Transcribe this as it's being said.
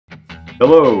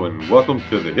Hello, and welcome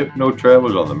to the Hypno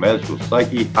Travelers on the Magical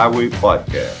Psyche Highway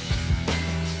podcast.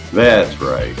 That's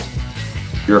right.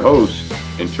 Your host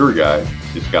and tour guide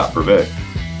is Scott Prevet,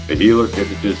 a healer,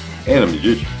 hypnotist, and a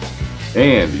magician.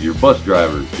 And your bus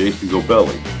driver, Jason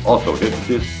Gobelli, also a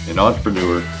hypnotist, an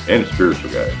entrepreneur, and a spiritual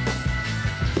guide.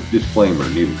 Disclaimer,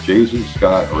 neither Jason,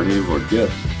 Scott, or any of our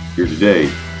guests here today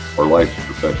are licensed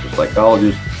professional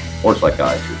psychologists or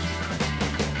psychiatrists.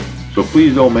 So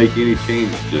please don't make any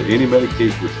changes to any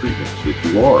medication or treatments that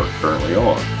you are currently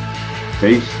on,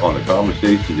 based on the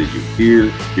conversation that you hear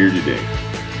here today.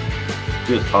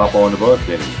 Just hop on the bus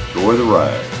and enjoy the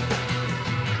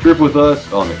ride. Trip with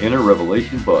us on the Inner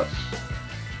Revelation bus.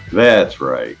 That's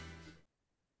right.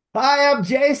 Hi, I'm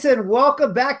Jason.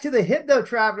 Welcome back to the Hypno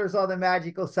Travelers on the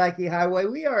Magical Psyche Highway.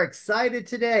 We are excited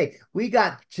today. We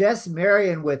got Jess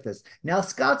Marion with us. Now,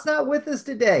 Scott's not with us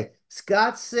today.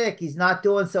 Scott's sick. He's not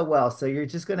doing so well. So you're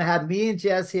just going to have me and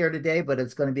Jess here today, but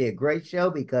it's going to be a great show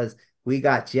because we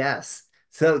got Jess.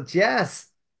 So Jess,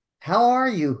 how are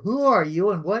you? Who are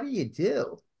you? And what do you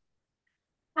do?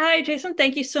 Hi, Jason.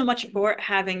 Thank you so much for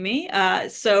having me.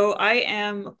 So I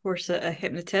am, of course, a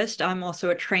hypnotist. I'm also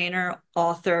a trainer,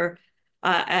 author,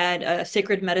 and a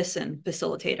sacred medicine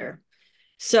facilitator.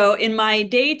 So in my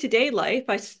day-to-day life,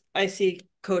 I see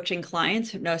coaching clients,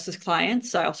 hypnosis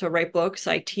clients. I also write books.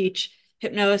 I teach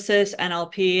hypnosis,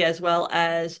 NLP, as well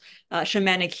as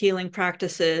shamanic healing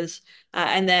practices.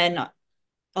 And then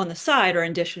on the side, or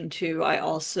in addition to, I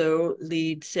also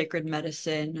lead sacred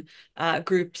medicine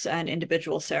groups and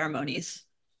individual ceremonies.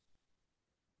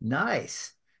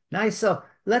 Nice. Nice. So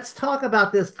let's talk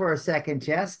about this for a second,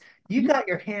 Jess. You got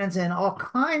your hands in all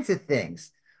kinds of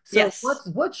things. So Yes.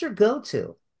 what's your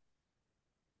go-to?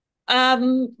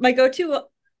 My go-to,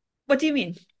 what do you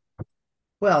mean?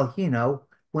 Well,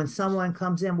 when someone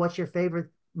comes in, what's your favorite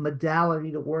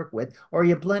modality to work with? Or are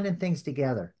you blending things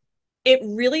together? It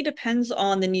really depends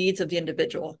on the needs of the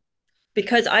individual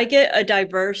because I get a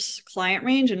diverse client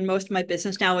range and most of my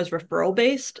business now is referral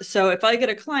based. So if I get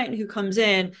a client who comes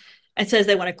in and says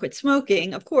they want to quit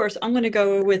smoking, of course, I'm going to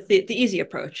go with the easy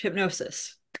approach,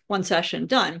 hypnosis, one session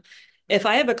done. If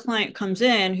I have a client comes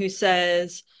in who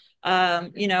says,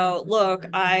 look,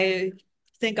 I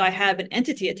think I have an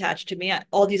entity attached to me.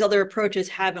 All these other approaches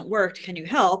haven't worked. Can you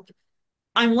help?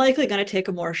 I'm likely going to take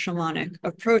a more shamanic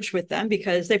approach with them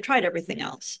because they've tried everything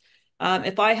else.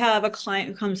 If I have a client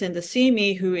who comes in to see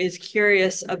me who is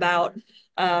curious about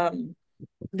the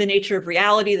nature of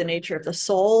reality, the nature of the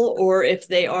soul, or if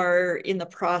they are in the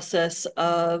process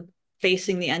of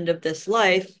facing the end of this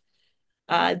life,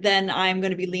 then I'm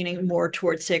going to be leaning more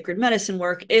towards sacred medicine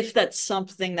work if that's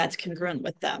something that's congruent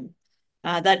with them.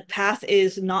 That path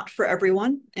is not for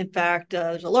everyone. In fact,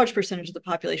 there's a large percentage of the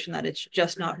population that it's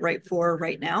just not right for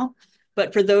right now.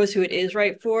 But for those who it is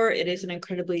right for, it is an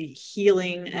incredibly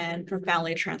healing and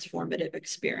profoundly transformative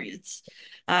experience.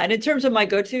 And in terms of my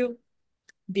go-to,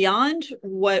 beyond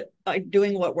what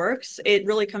doing what works, it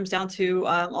really comes down to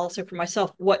also for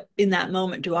myself, what in that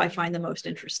moment do I find the most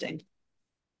interesting?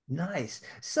 Nice.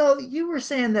 So you were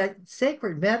saying that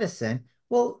sacred medicine.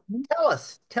 Well,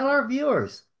 tell our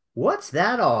viewers, what's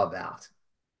that all about?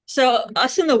 So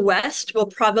us in the West will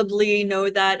probably know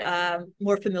that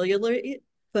more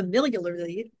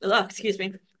excuse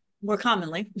me, more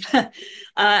commonly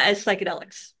as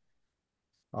psychedelics.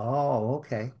 Oh,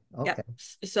 okay. Yeah. Okay.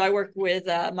 So I work with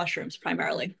mushrooms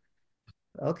primarily.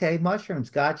 Okay, mushrooms.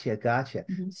 Gotcha, gotcha.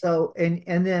 Mhm. So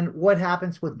and then what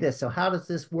happens with this? So how does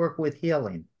this work with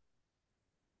healing?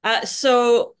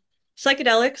 So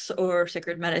psychedelics or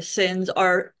sacred medicines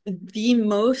are the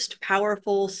most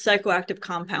powerful psychoactive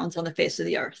compounds on the face of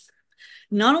the earth.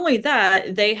 Not only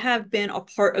that, they have been a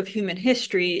part of human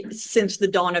history since the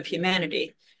dawn of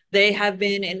humanity. They have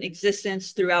been in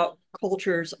existence throughout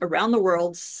cultures around the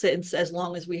world since as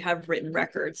long as we have written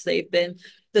records. They've been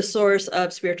the source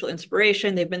of spiritual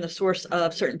inspiration. They've been the source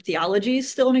of certain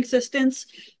theologies still in existence.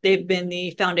 They've been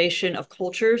the foundation of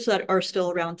cultures that are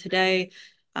still around today.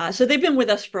 So they've been with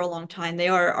us for a long time. They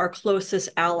are our closest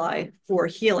ally for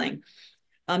healing.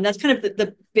 That's kind of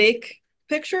the big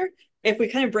picture. If we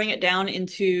kind of bring it down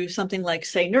into something like,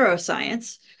 say,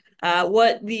 neuroscience,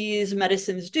 what these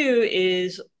medicines do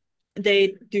is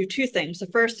they do two things. The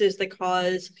first is they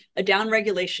cause a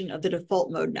downregulation of the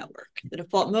default mode network. The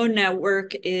default mode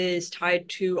network is tied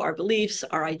to our beliefs,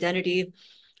 our identity.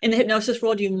 In the hypnosis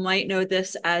world, you might know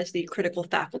this as the critical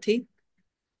faculty.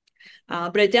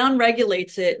 But it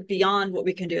downregulates it beyond what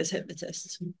we can do as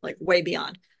hypnotists, like way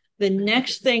beyond. The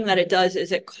next thing that it does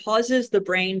is it causes the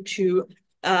brain to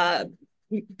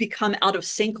become out of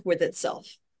sync with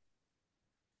itself.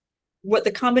 what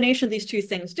the combination of these two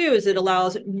things do is it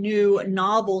allows new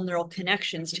novel neural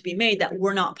connections to be made that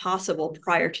were not possible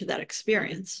prior to that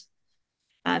experience.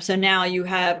 So now you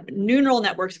have new neural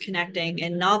networks connecting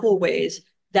in novel ways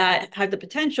that have the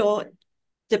potential,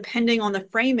 depending on the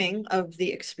framing of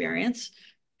the experience,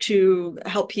 to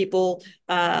help people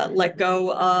let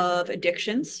go of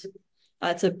addictions.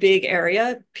 It's a big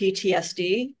area,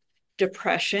 PTSD,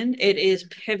 depression. It is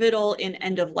pivotal in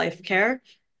end-of-life care.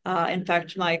 In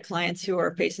fact, my clients who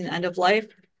are facing the end of life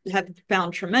have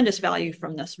found tremendous value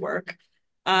from this work.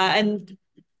 And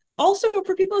also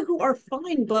for people who are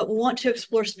fine but want to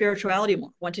explore spirituality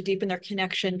more, want to deepen their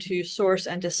connection to source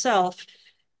and to self,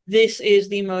 this is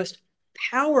the most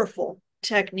powerful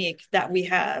technique that we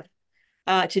have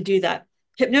to do that.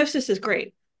 Hypnosis is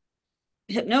great.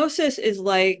 Hypnosis is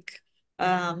like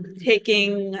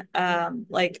taking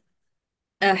like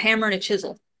a hammer and a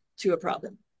chisel to a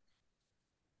problem.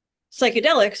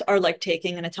 Psychedelics are like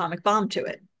taking an atomic bomb to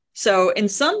it. So in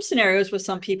some scenarios with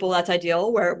some people, that's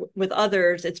ideal, where with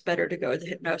others, it's better to go the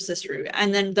hypnosis route.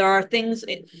 And then there are things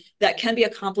that can be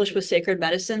accomplished with sacred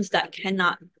medicines that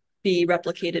cannot be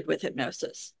replicated with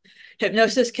hypnosis.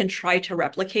 Hypnosis can try to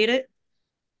replicate it.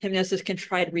 Hypnosis can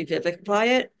try to revivify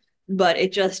it, but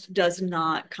it just does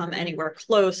not come anywhere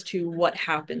close to what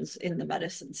happens in the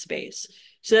medicine space.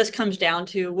 So this comes down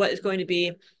to what is going to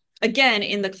be, again,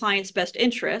 in the client's best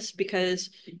interest, because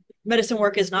medicine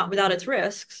work is not without its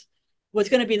risks, what's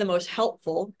going to be the most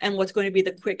helpful and what's going to be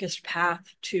the quickest path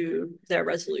to their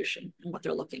resolution and what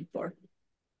they're looking for.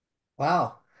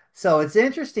 Wow. So it's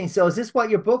interesting. So is this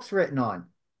what your book's written on?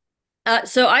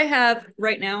 So I have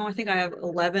right now, I think I have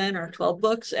 11 or 12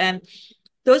 books, and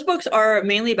those books are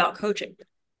mainly about coaching,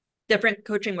 different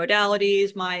coaching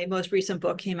modalities. My most recent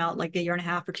book came out like a year and a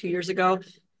half or 2 years ago,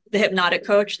 The Hypnotic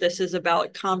Coach. This is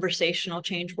about conversational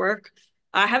change work.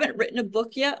 I haven't written a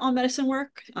book yet on medicine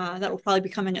work. That will probably be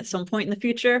coming at some point in the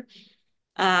future.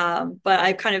 But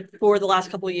I kind of, for the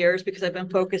last couple of years, because I've been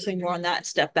focusing more on that,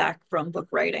 step back from book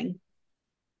writing.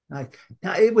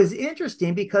 Now, it was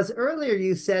interesting because earlier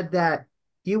you said that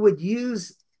you would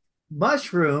use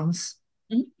mushrooms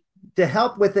to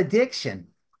help with addiction.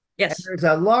 Yes. And there's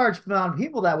a large amount of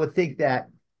people that would think that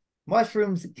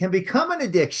mushrooms can become an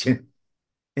addiction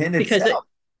in itself.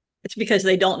 It's because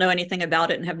they don't know anything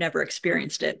about it and have never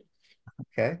experienced it.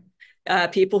 Okay.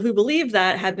 People who believe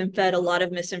that have been fed a lot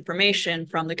of misinformation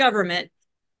from the government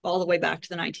all the way back to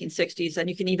the 1960s. And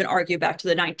you can even argue back to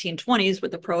the 1920s with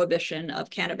the prohibition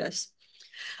of cannabis.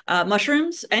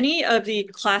 Mushrooms, any of the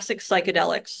classic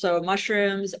psychedelics, so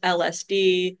mushrooms,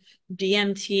 LSD,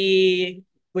 DMT,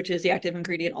 which is the active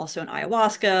ingredient also in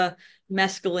ayahuasca,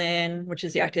 mescaline, which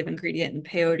is the active ingredient in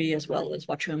peyote, as well as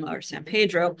wachuma or San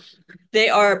Pedro, they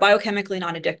are biochemically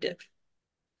non-addictive.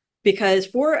 Because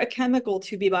for a chemical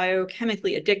to be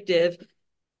biochemically addictive,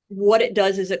 what it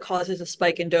does is it causes a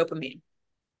spike in dopamine.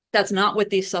 That's not what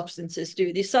these substances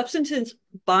do. These substances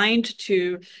bind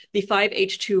to the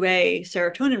 5-H2A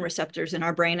serotonin receptors in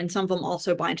our brain, and some of them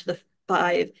also bind to the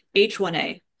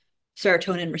 5-H1A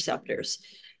serotonin receptors.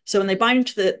 So when they bind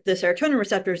to the serotonin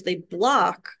receptors, they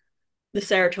block the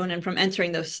serotonin from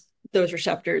entering those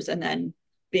receptors and then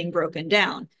being broken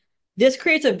down. This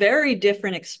creates a very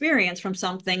different experience from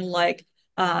something like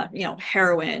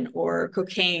heroin or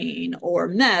cocaine or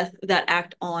meth that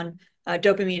act on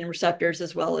dopamine receptors,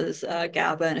 as well as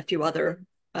GABA and a few other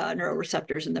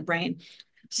neuroreceptors in the brain.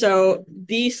 So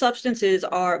these substances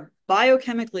are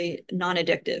biochemically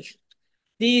non-addictive.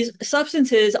 These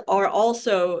substances are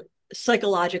also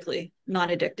psychologically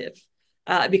non-addictive,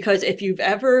 because if you've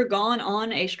ever gone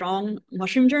on a strong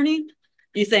mushroom journey,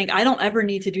 you think, I don't ever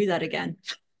need to do that again.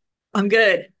 I'm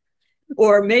good.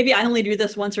 Or maybe I only do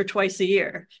this once or twice a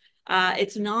year.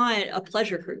 It's not a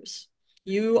pleasure cruise.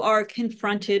 You are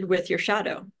confronted with your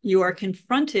shadow. You are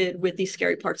confronted with the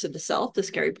scary parts of the self, the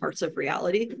scary parts of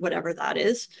reality, whatever that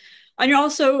is. And you're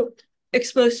also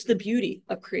exposed to the beauty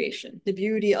of creation, the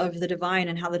beauty of the divine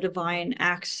and how the divine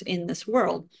acts in this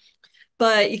world.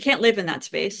 But you can't live in that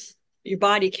space. Your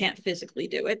body can't physically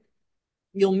do it.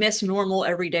 You'll miss normal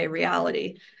everyday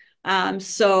reality.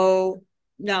 So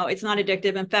no, it's not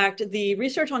addictive. In fact, the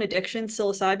research on addiction,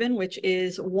 psilocybin, which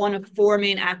is one of 4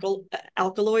 main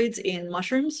alkaloids in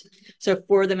mushrooms, so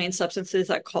 4 of the main substances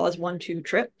that cause one to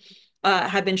trip,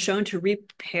 have been shown to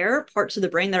repair parts of the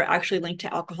brain that are actually linked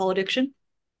to alcohol addiction.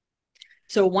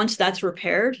 So once that's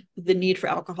repaired, the need for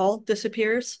alcohol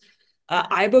disappears.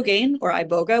 Ibogaine, or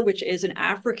iboga, which is an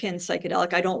African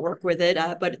psychedelic. I don't work with it,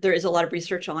 but there is a lot of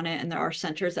research on it, and there are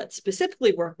centers that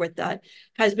specifically work with that,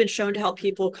 has been shown to help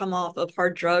people come off of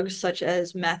hard drugs such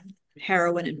as meth,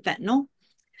 heroin, and fentanyl.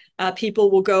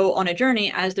 people will go on a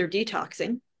journey as they're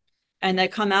detoxing, and they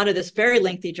come out of this very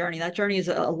lengthy journey. That journey is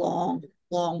a long,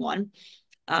 long one.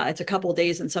 It's a couple of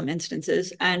days in some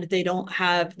instances, and they don't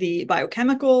have the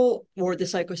biochemical or the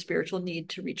psychospiritual need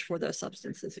to reach for those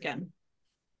substances again.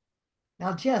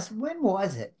 Now, Jess, when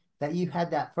was it that you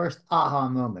had that first aha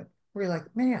moment where you're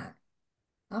like, man,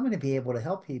 I'm going to be able to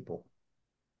help people?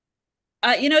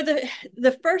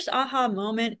 The first aha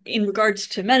moment in regards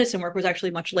to medicine work was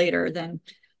actually much later than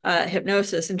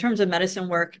hypnosis. In terms of medicine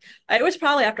work, it was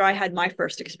probably after I had my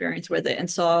first experience with it and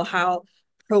saw how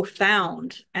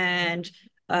profound and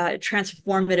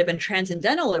transformative and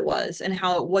transcendental it was, and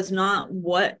how it was not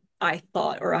what I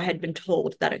thought or I had been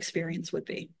told that experience would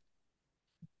be.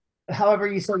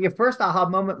 However, so your first aha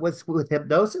moment was with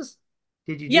hypnosis?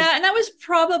 Did you Yeah, and that was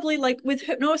probably like with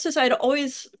hypnosis, I'd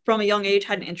always from a young age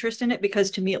had an interest in it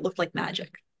because to me it looked like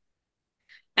magic.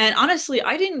 And honestly,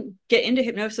 I didn't get into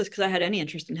hypnosis because I had any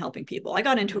interest in helping people. I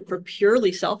got into it for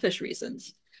purely selfish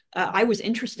reasons. I was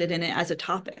interested in it as a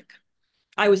topic.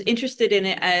 I was interested in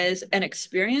it as an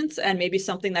experience and maybe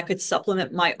something that could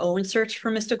supplement my own search for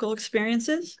mystical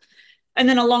experiences. And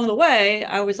then along the way,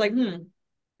 I was like,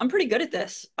 I'm pretty good at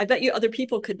this. I bet you other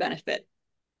people could benefit.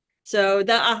 So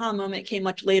that aha moment came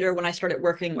much later when I started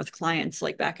working with clients,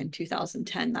 like back in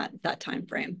 2010, that time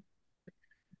frame.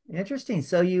 Interesting.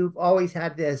 So you've always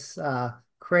had this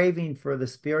craving for the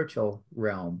spiritual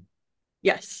realm.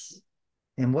 Yes.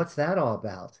 And what's that all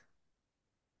about?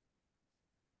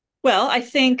 Well, I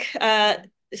think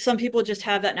some people just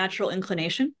have that natural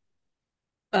inclination.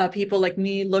 People like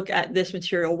me look at this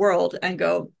material world and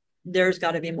go, there's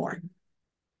got to be more.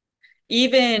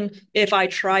 Even if I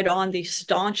tried on the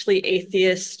staunchly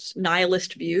atheist,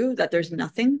 nihilist view that there's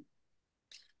nothing,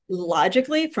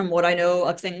 logically, from what I know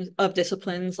of things, of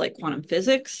disciplines like quantum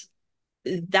physics,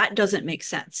 that doesn't make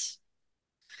sense.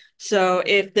 So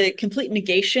if the complete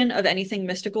negation of anything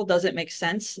mystical doesn't make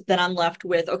sense, then I'm left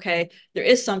with, okay, there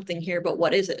is something here, but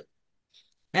what is it?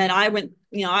 And I went,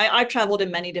 I've traveled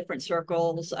in many different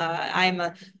circles. I'm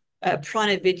a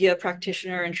Prana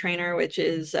practitioner and trainer, which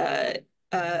is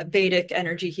Vedic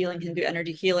energy healing, Hindu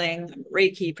energy healing. I'm a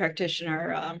Reiki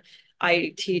practitioner.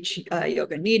 I teach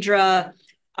yoga nidra.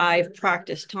 I've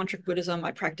practiced tantric Buddhism.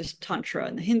 I practiced tantra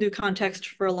in the Hindu context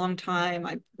for a long time.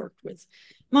 I've worked with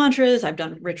mantras. I've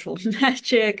done ritual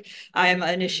magic. I'm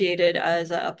initiated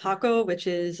as a Paco, which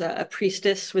is a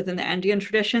priestess within the Andean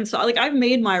tradition. So I've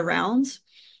made my rounds.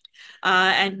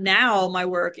 And now my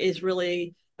work is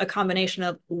really a combination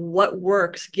of what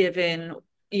works given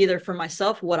either for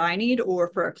myself, what I need, or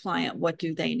for a client, what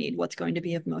do they need? What's going to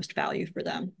be of most value for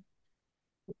them?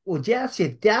 Well, Jess,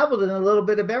 you've dabbled in a little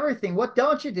bit of everything. What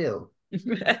don't you do?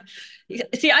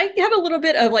 See, I have a little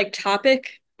bit of like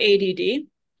topic ADD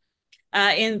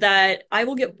in that I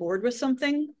will get bored with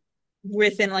something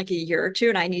within like a year or two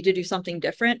and I need to do something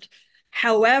different.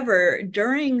 However,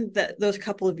 during those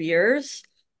couple of years,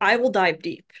 I will dive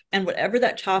deep. And whatever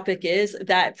that topic is,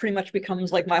 that pretty much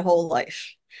becomes like my whole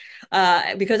life.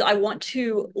 Because I want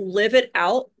to live it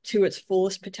out to its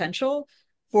fullest potential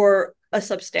for a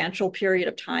substantial period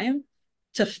of time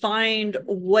to find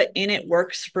what in it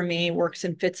works for me, works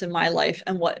and fits in my life,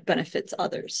 and what benefits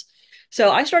others.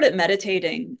 So I started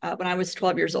meditating when I was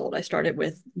 12 years old. I started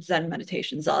with Zen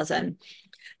meditation, Zazen.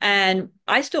 And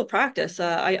I still practice.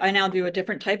 I now do a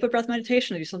different type of breath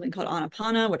meditation. I do something called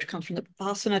Anapana, which comes from the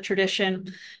Vipassana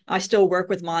tradition. I still work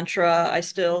with mantra. I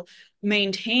still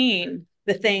maintain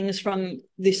the things from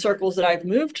the circles that I've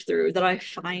moved through that I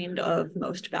find of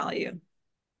most value.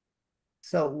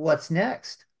 So what's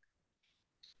next?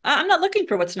 I'm not looking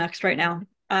for what's next right now.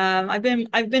 I've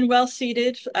been well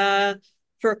seated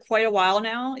for quite a while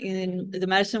now in the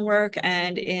medicine work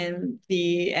and in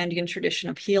the Andean tradition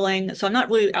of healing. So I'm not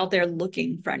really out there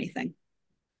looking for anything.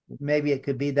 Maybe it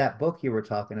could be that book you were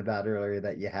talking about earlier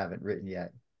that you haven't written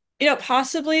yet.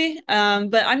 Possibly,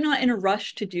 but I'm not in a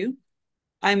rush to do.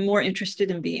 I'm more interested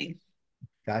in being.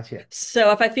 Gotcha. So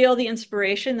if I feel the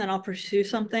inspiration, then I'll pursue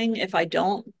something. If I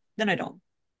don't, then I don't.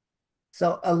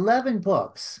 So 11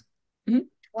 books. Mm-hmm.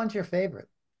 Which one's your favorite?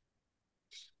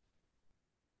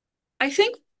 I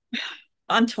think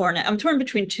I'm torn. I'm torn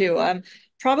between two.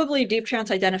 Probably Deep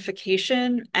Trance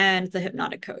Identification and the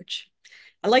Hypnotic Coach.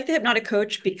 I like the Hypnotic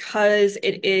Coach because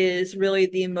it is really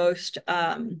the most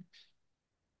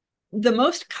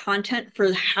content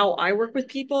for how I work with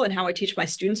people and how I teach my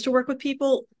students to work with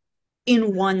people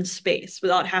in one space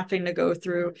without having to go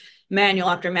through manual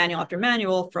after manual after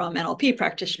manual from NLP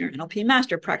practitioner, NLP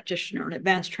master practitioner, and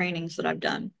advanced trainings that I've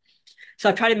done. So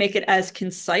I've tried to make it as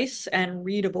concise and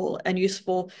readable and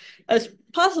useful as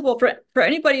possible for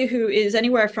anybody who is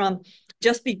anywhere from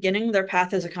just beginning their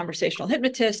path as a conversational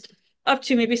hypnotist, up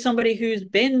to maybe somebody who's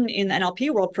been in the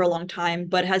NLP world for a long time,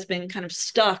 but has been kind of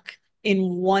stuck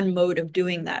in one mode of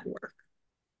doing that work.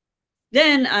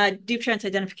 Then deep trance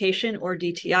identification, or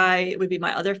DTI, would be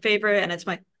my other favorite. And it's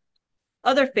my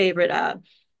other favorite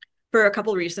for a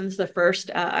couple of reasons. The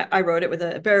first, I wrote it with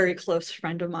a very close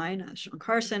friend of mine, Shawn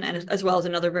Carson, and as well as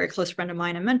another very close friend of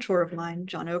mine, a mentor of mine,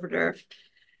 John Overdurf.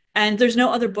 And there's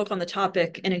no other book on the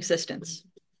topic in existence.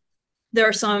 There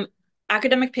are some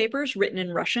academic papers written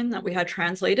in Russian that we had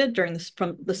translated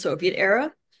from the Soviet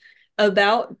era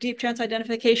about deep trance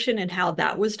identification and how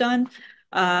that was done.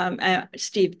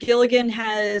 Steve Gilligan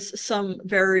has some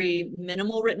very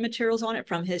minimal written materials on it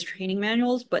from his training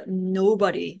manuals, but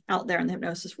nobody out there in the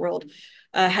hypnosis world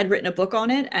had written a book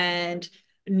on it. And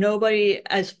nobody,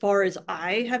 as far as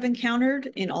I have encountered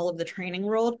in all of the training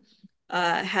world,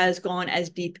 has gone as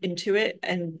deep into it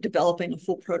and developing a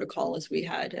full protocol as we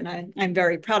had. And I'm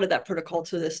very proud of that protocol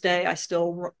to this day. I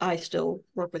still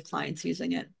work with clients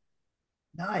using it.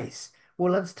 Nice.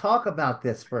 Well, let's talk about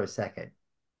this for a second.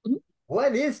 Mm-hmm.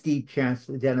 What is deep trance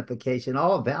identification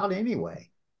all about anyway?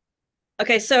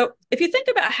 Okay, so if you think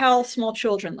about how small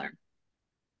children learn,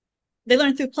 they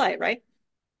learn through play, right?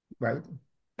 Right.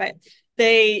 Right.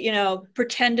 They,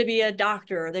 pretend to be a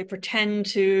doctor. They pretend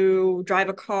to drive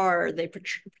a car. They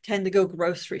pretend to go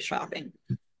grocery shopping.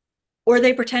 Or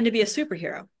they pretend to be a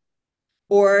superhero.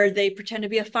 Or they pretend to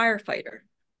be a firefighter.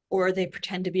 Or they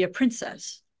pretend to be a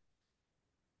princess.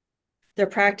 They're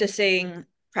practicing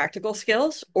practical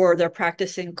skills, or they're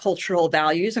practicing cultural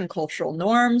values and cultural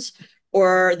norms,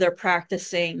 or they're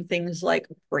practicing things like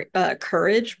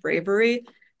courage, bravery,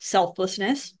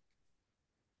 selflessness.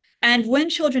 And when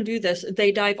children do this,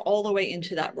 they dive all the way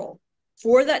into that role.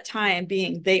 For that time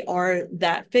being, they are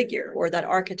that figure or that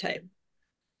archetype.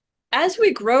 As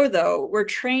we grow, though, we're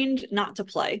trained not to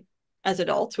play as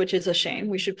adults, which is a shame.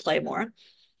 We should play more.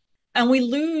 And we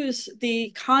lose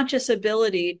the conscious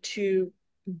ability to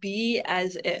be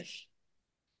as if.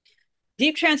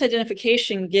 Deep trance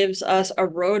identification gives us a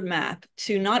roadmap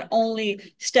to not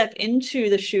only step into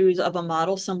the shoes of a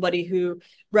model, somebody who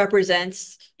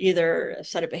represents either a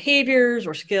set of behaviors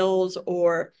or skills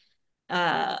or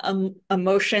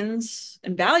emotions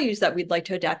and values that we'd like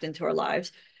to adapt into our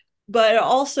lives, but it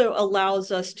also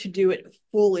allows us to do it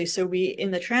fully. So we, in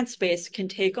the trance space, can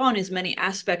take on as many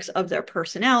aspects of their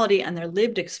personality and their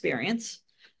lived experience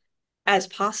as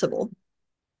possible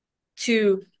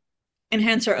to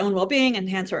enhance our own well-being,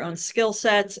 enhance our own skill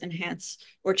sets, enhance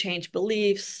or change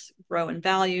beliefs, grow in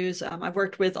values. I've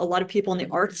worked with a lot of people in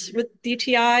the arts with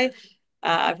DTI.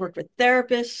 I've worked with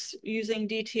therapists using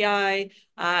DTI,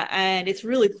 and it's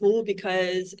really cool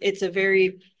because it's a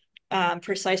very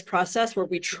precise process where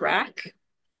we track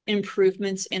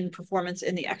improvements in performance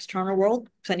in the external world,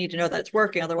 because I need to know that it's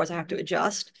working, otherwise I have to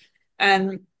adjust.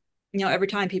 And every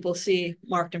time people see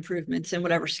marked improvements in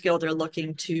whatever skill they're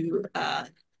looking to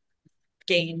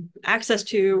gain access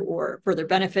to or further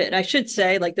benefit. And I should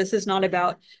say, this is not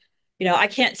about, I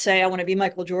can't say I want to be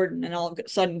Michael Jordan and all of a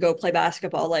sudden go play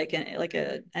basketball like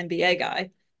an NBA guy.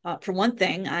 For one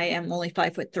thing, I am only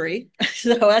 5'3",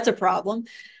 so that's a problem.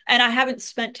 And I haven't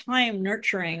spent time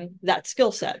nurturing that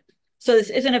skill set. So this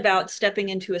isn't about stepping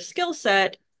into a skill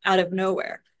set out of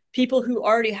nowhere. People who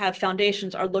already have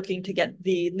foundations are looking to get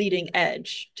the leading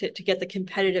edge, to get the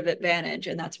competitive advantage.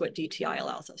 And that's what DTI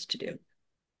allows us to do.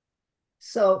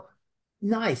 So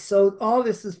nice. So all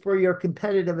this is for your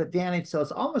competitive advantage. So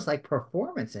it's almost like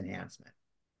performance enhancement.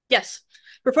 Yes.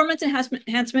 Performance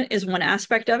enhancement is one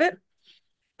aspect of it.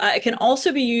 It can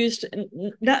also be used,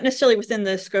 not necessarily within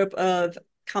the scope of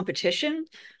competition,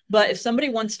 but if somebody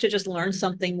wants to just learn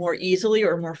something more easily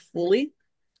or more fully,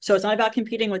 so it's not about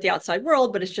competing with the outside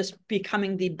world, but it's just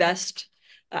becoming the best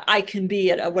I can be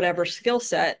at whatever skill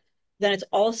set, then it's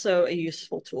also a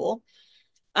useful tool.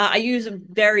 I use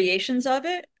variations of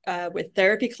it with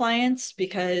therapy clients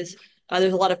because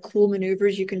there's a lot of cool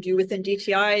maneuvers you can do within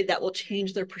DTI that will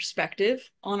change their perspective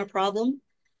on a problem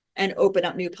and open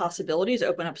up new possibilities,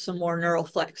 open up some more neural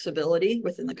flexibility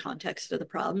within the context of the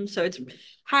problem. So it's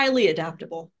highly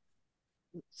adaptable.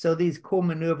 So these cool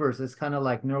maneuvers is kind of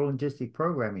like neuro-linguistic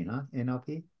programming, huh?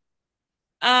 NLP?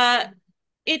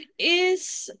 It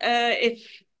is,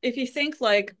 if you think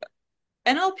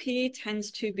NLP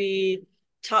tends to be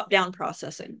top-down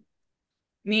processing,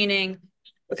 meaning,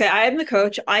 okay, I am the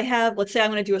coach. let's say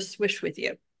I'm going to do a swish with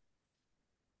you.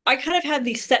 I kind of have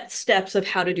these set steps of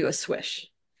how to do a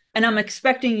swish, and I'm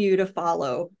expecting you to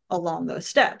follow along those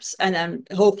steps. And then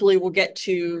hopefully we'll get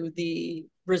to the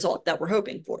result that we're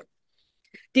hoping for.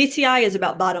 DTI is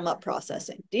about bottom-up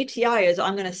processing. DTI is,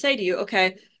 I'm going to say to you,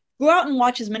 okay, go out and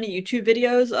watch as many YouTube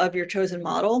videos of your chosen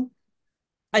model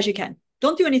as you can.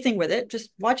 Don't do anything with it.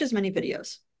 Just watch as many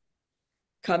videos.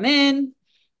 Come in.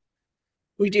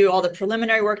 We do all the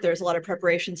preliminary work. There's a lot of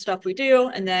preparation stuff we do,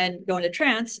 and then go into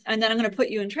trance. And then I'm going to put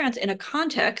you in trance in a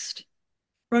context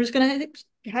where I'm just going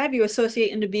to have you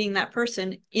associate into being that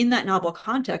person in that novel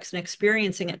context and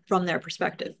experiencing it from their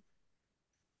perspective.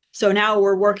 So now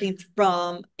we're working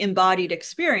from embodied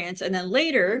experience, and then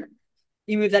later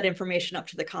you move that information up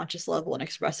to the conscious level and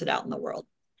express it out in the world.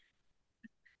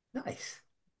 Nice.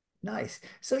 Nice.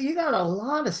 So you got a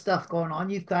lot of stuff going on.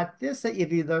 You've got this that you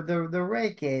do, the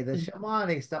Reiki, the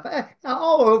shamanic stuff,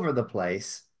 all over the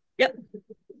place. Yep.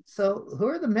 So who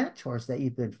are the mentors that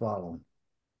you've been following?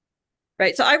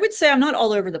 Right. So I would say I'm not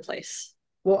all over the place.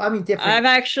 Well, I mean, different. I've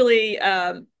actually,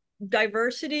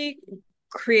 diversity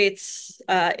creates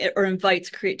or invites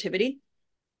creativity.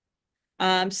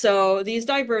 So these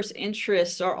diverse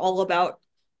interests are all about,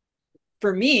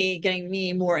 for me, getting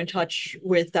me more in touch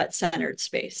with that centered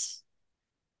space.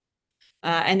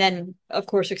 And then, of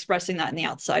course, expressing that in the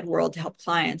outside world to help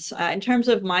clients. In terms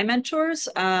of my mentors,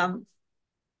 well,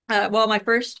 my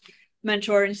first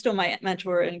mentor, and still my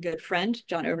mentor and good friend,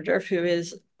 John Overdurf, who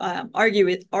is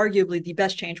arguably the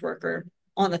best change worker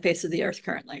on the face of the earth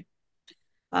currently.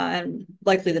 And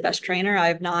likely the best trainer. I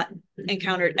have not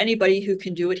encountered anybody who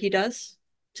can do what he does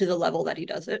to the level that he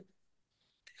does it.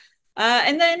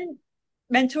 And then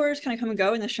mentors kind of come and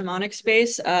go in the shamanic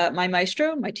space. My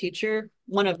maestro, my teacher,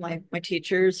 one of my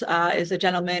teachers is a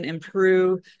gentleman in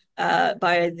Peru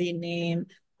by the name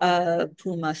of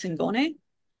Puma Singone,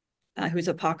 who's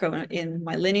a Paco in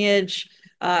my lineage.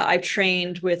 I've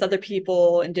trained with other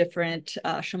people in different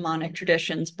shamanic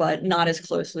traditions, but not as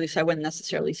closely, so I wouldn't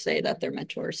necessarily say that they're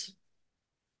mentors.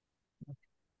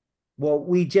 Well,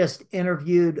 we just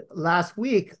interviewed last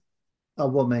week a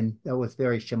woman that was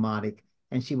very shamanic,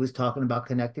 and she was talking about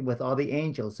connecting with all the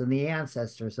angels and the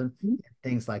ancestors and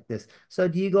things like this. So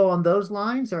do you go on those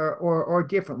lines or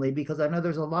differently? Because I know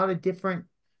there's a lot of different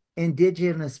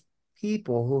indigenous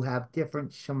people who have different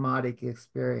shamanic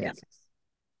experiences. Yeah.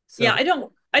 So, yeah,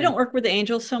 I don't work with the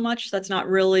angels so much. That's not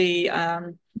really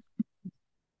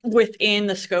within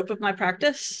the scope of my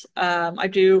practice. I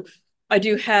do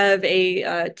have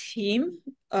a team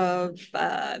of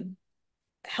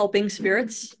helping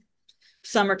spirits.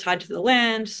 Some are tied to the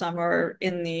land, some are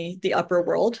in the upper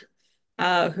world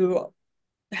who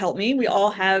help me. We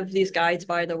all have these guides,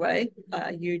 by the way.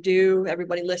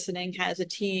 Everybody listening has a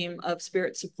team of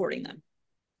spirits supporting them.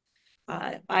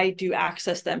 I do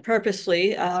access them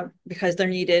purposely because they're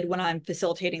needed when I'm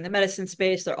facilitating the medicine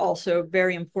space. They're also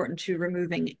very important to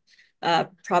removing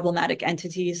problematic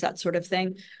entities, that sort of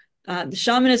thing. The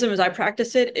shamanism, as I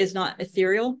practice it, is not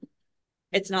ethereal.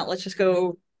 It's not, let's just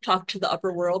go talk to the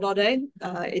upper world all day.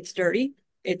 It's dirty.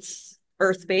 It's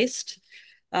earth-based.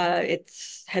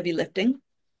 It's heavy lifting.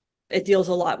 It deals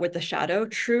a lot with the shadow.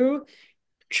 True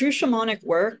shamanic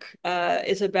work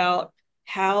is about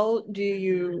how do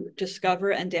you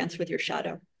discover and dance with your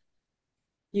shadow.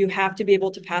 You have to be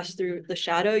able to pass through the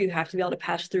shadow. You have to be able to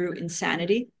pass through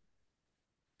insanity,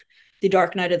 the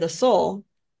dark night of the soul,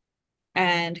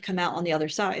 and come out on the other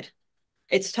side.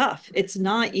 It's tough. It's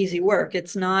not easy work.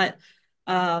 It's not,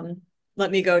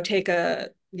 let me go take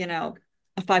a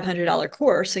 $500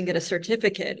 course and get a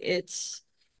certificate. It's,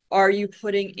 are you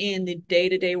putting in the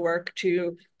day-to-day work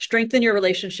to strengthen your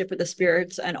relationship with the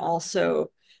spirits and also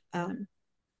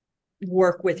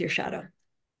work with your shadow?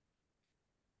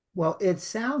 Well, it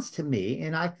sounds to me,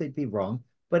 and I could be wrong,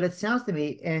 but it sounds to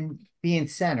me, and being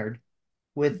centered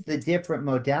with the different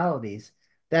modalities,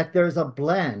 that there's a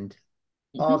blend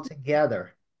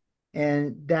altogether,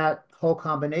 and that whole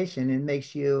combination, it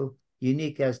makes you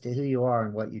unique as to who you are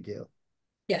and what you do.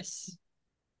 Yes.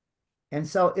 And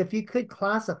so if you could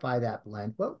classify that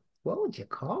blend, what would you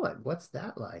call it? What's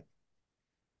that like?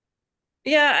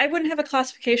 Yeah, I wouldn't have a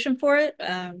classification for it.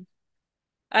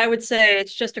 I would say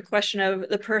it's just a question of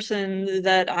the person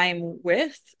that I'm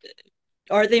with.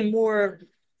 Are they more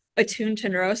attuned to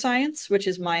neuroscience, which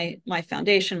is my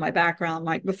foundation, my background?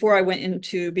 Before I went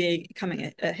into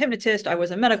becoming a hypnotist, I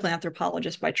was a medical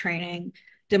anthropologist by training,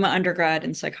 did my undergrad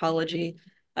in psychology,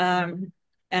 and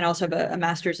also have a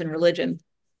master's in religion.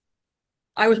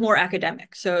 I was more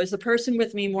academic. So is the person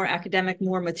with me more academic,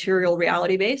 more material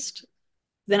reality based?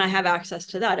 Then I have access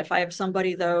to that. If I have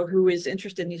somebody, though, who is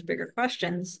interested in these bigger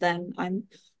questions, then I'm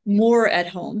more at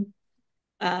home,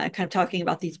 kind of talking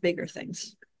about these bigger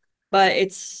things. But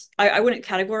I wouldn't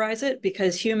categorize it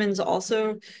because humans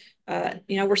also,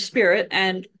 we're spirit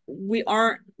and we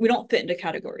don't fit into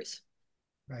categories.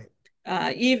 Right.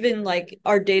 Even like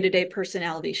our day-to-day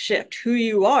personality shift. Who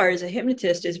you are as a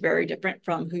hypnotist is very different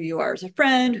from who you are as a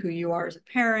friend, who you are as a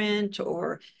parent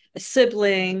or a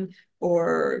sibling,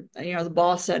 or the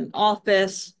boss at an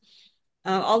office.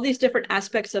 All these different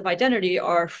aspects of identity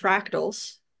are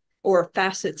fractals or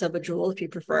facets of a jewel, if you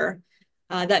prefer,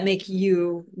 that make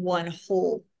you one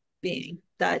whole being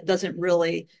that doesn't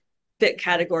really fit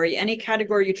category. Any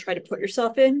category you try to put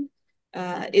yourself in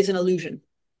is an illusion.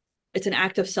 It's an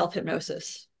act of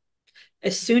self-hypnosis.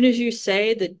 As soon as you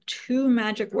say the two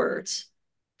magic words,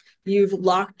 you've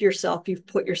locked yourself, you've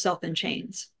put yourself in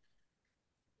chains.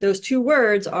 Those two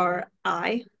words are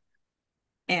I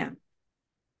am.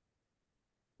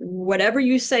 Whatever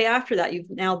you say after that, you've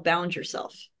now bound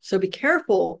yourself. So be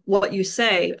careful what you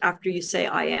say after you say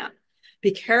I am.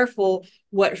 Be careful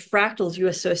what fractals you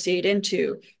associate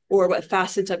into, or what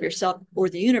facets of yourself or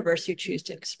the universe you choose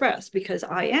to express, because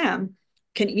I am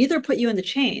can either put you in the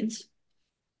chains,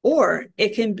 or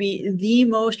it can be the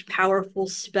most powerful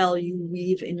spell you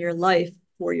weave in your life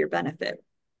for your benefit.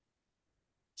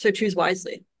 So choose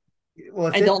wisely.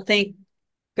 Well, I don't think,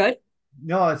 good.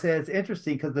 No, it's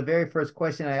interesting because the very first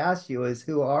question I asked you is,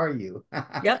 who are you?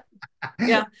 Yep.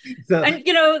 Yeah. So, and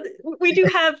we do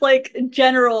have like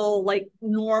general, like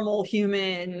normal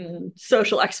human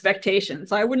social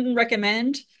expectations. I wouldn't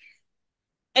recommend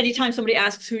anytime somebody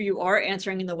asks who you are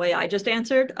answering in the way I just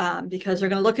answered, because they're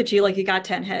going to look at you like you got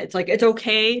 10 heads. Like, it's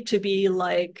okay to be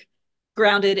like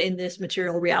grounded in this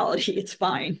material reality. It's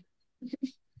fine.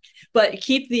 But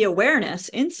keep the awareness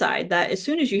inside that as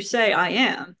soon as you say I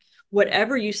am,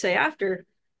 whatever you say after,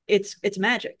 it's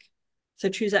magic. So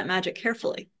choose that magic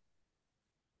carefully.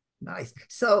 nice.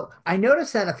 So I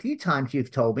noticed that a few times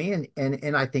you've told me,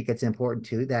 and I think it's important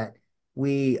too, that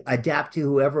we adapt to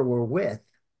whoever we're with.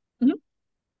 Mhm.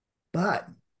 But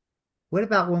what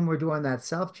about when we're doing that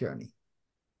self journey?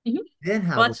 Mhm. Then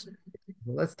how? Well,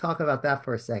 Let's talk about that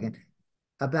for a second.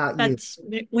 About you. that's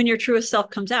when your truest self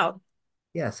comes out.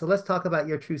 Yeah. So let's talk about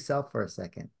your true self for a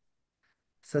second.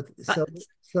 So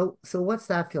Uh, what's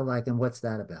that feel like, and what's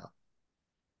that about?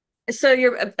 so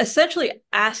you're essentially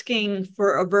asking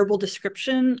for a verbal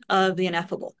description of the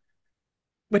ineffable,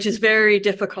 which is very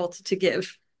difficult to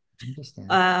give. I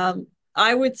understand.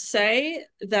 I would say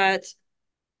that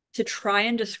to try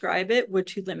and describe it would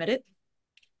too limit it.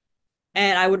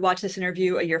 And I would watch this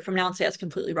interview a year from now and say that's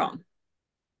completely wrong.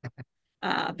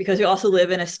 Because we also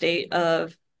live in a state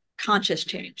of conscious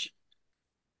change.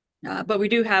 But we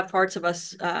do have parts of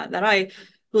us that I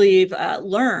believe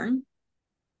learn,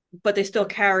 but they still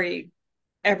carry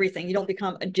everything. You don't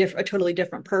become a totally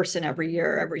different person every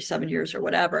year, every 7 years or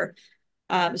whatever.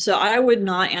 So I would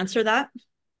not answer that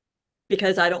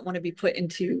because I don't want to be put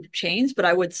into chains, but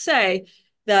I would say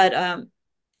that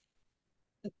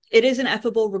it is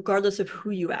ineffable regardless of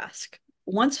who you ask.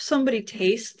 Once somebody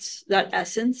tastes that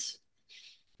essence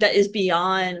that is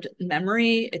beyond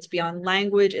memory, it's beyond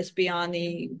language, it's beyond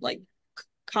the like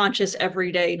conscious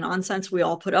everyday nonsense we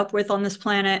all put up with on this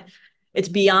planet. It's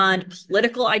beyond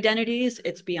political identities,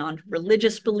 it's beyond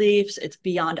religious beliefs, it's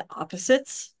beyond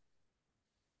opposites.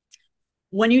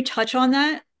 When you touch on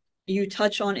that, you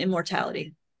touch on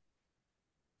immortality.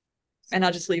 And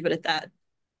I'll just leave it at that.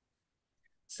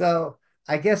 So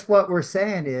I guess what we're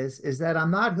saying is that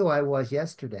I'm not who I was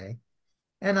yesterday,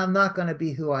 and I'm not going to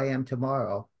be who I am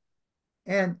tomorrow.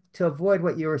 And to avoid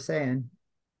what you were saying,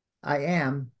 I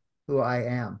am who I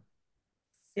am.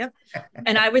 Yep.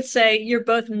 And I would say you're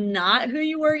both not who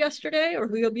you were yesterday or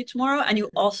who you'll be tomorrow, and you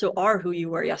also are who you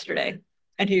were yesterday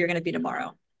and who you're going to be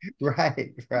tomorrow.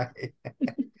 Right, right.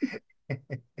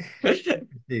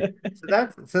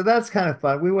 So that's kind of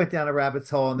fun. We went down a rabbit's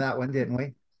hole on that one, didn't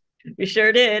we? We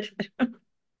sure did.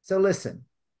 So listen,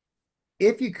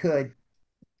 if you could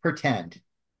pretend,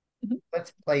 Mhm.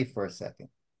 let's play for a second.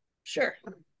 Sure.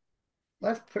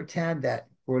 Let's pretend that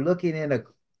we're looking in a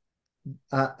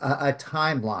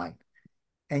timeline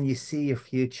and you see your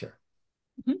future.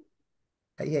 Mhm.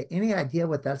 Yeah, any idea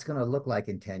what that's going to look like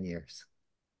in 10 years?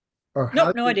 Or Nope,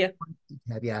 how no idea.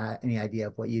 have you any idea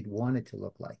of what you'd want it to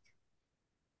look like?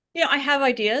 I have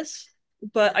ideas,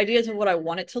 but ideas of what I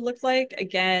want it to look like,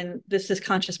 again, this is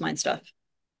conscious mind stuff.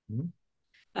 Mhm.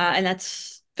 And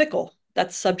that's fickle.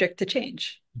 That's subject to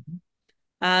change.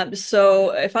 Mhm. So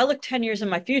if I look 10 years in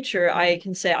my future, I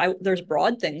can say there's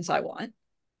broad things I want,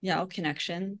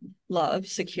 connection, love,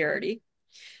 security.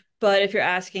 But if you're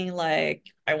asking like,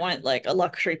 I want like a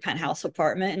luxury penthouse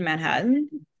apartment in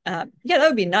Manhattan, yeah, that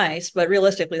would be nice, but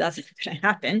realistically, that's not going to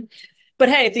happen. But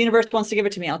hey, if the universe wants to give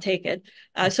it to me, I'll take it.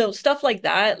 So stuff like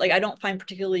that, like I don't find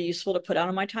particularly useful to put out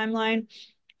on my timeline.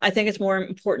 I think it's more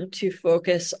important to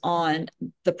focus on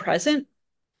the present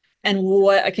and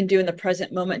what I can do in the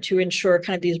present moment to ensure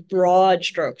kind of these broad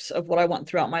strokes of what I want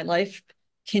throughout my life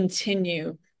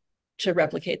continue to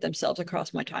replicate themselves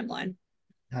across my timeline.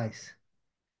 Nice.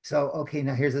 So, okay,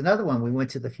 now here's another one. We went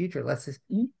to the future. Let's just,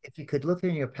 if you could look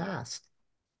in your past,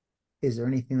 is there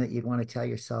anything that you'd want to tell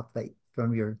yourself that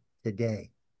from your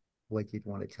today, what you'd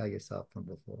want to tell yourself from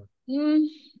before?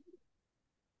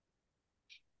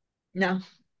 No.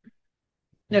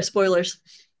 No spoilers.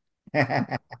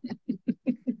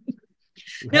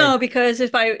 No, because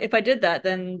if I did that,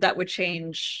 then that would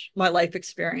change my life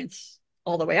experience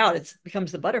all the way out. It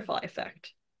becomes the butterfly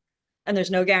effect. And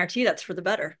there's no guarantee that's for the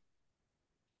better.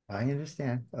 I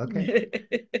understand. Okay.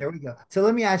 There we go. So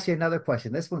let me ask you another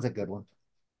question. This one's a good one.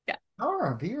 Yeah. How are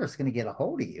our viewers going to get a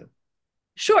hold of you?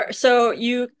 Sure. So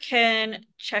you can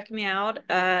check me out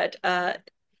at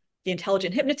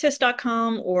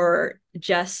theintelligenthypnotist.com or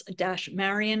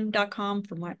jess-marion.com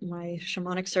for my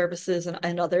shamanic services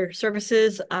and other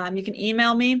services. You can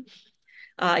email me.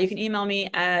 You can email me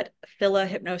at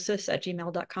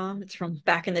philahypnosis@gmail.com. It's from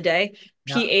back in the day.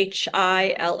 Yeah.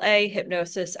 PHILA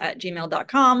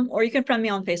hypnosis@gmail.com, or you can friend me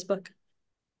on Facebook.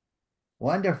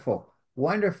 Wonderful.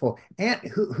 Wonderful. And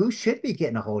who should be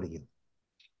getting a hold of you?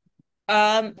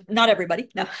 Not everybody.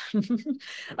 No.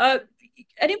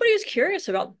 Anybody who's curious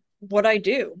about what I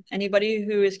do, anybody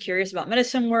who is curious about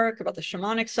medicine work, about the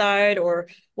shamanic side, or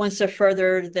wants to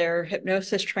further their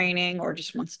hypnosis training, or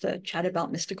just wants to chat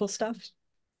about mystical stuff.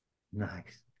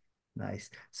 Nice.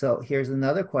 Nice. So here's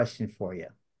another question for you.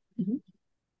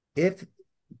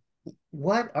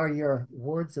 What are your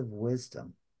words of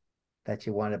wisdom that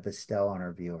you want to bestow on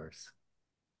our viewers?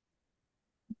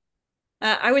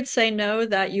 I would say know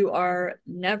that you are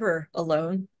never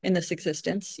alone in this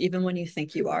existence. Even when you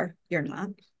think you are, you're not.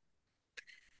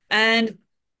 And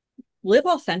live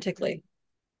authentically.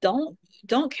 Don't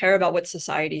care about what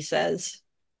society says.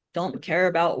 Don't care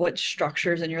about what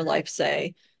structures in your life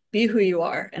say. Be who you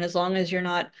are. And as long as you're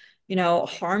not,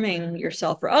 harming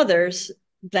yourself or others,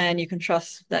 then you can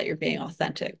trust that you're being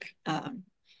authentic.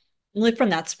 Live from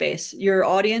that space. Your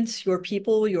audience, your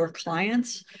people, your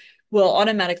clients will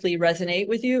automatically resonate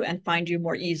with you and find you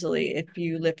more easily if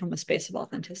you live from a space of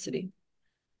authenticity.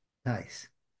 Nice.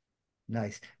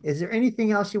 Nice. Is there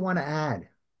anything else you want to add?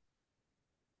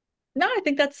 No, I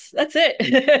think that's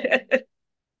it.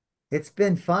 It's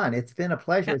been fun. It's been a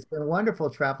pleasure. It's been wonderful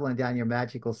traveling down your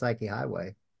magical psyche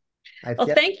highway. Well,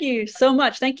 thank you so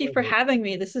much. Thank you for having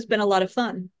me. This has been a lot of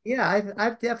fun. Yeah,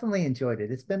 I've definitely enjoyed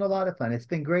it. It's been a lot of fun. It's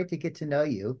been great to get to know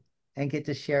you and get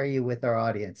to share you with our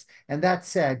audience. And that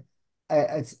said,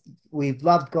 we've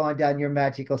loved going down your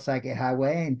magical psychic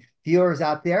highway, and viewers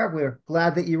out there, we're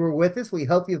glad that you were with us. We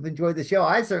hope you've enjoyed the show.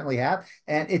 I certainly have.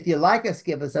 And if you like us,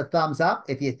 give us a thumbs up.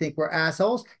 If you think we're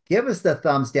assholes, give us the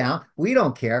thumbs down. We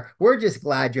don't care. We're just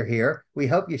glad you're here. We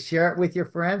hope you share it with your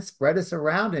friends, spread us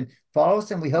around, and follow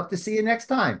us. And we hope to see you next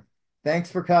time. Thanks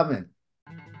for coming.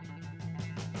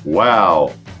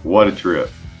 Wow, what a trip.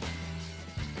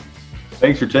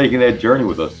 Thanks for taking that journey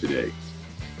with us today.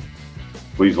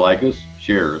 Please like us,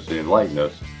 share us, and enlighten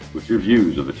us with your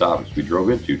views of the topics we drove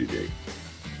into today.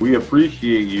 We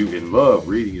appreciate you and love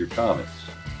reading your comments.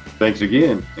 Thanks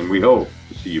again, and we hope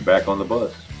to see you back on the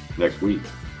bus next week.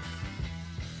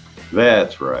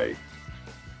 That's right.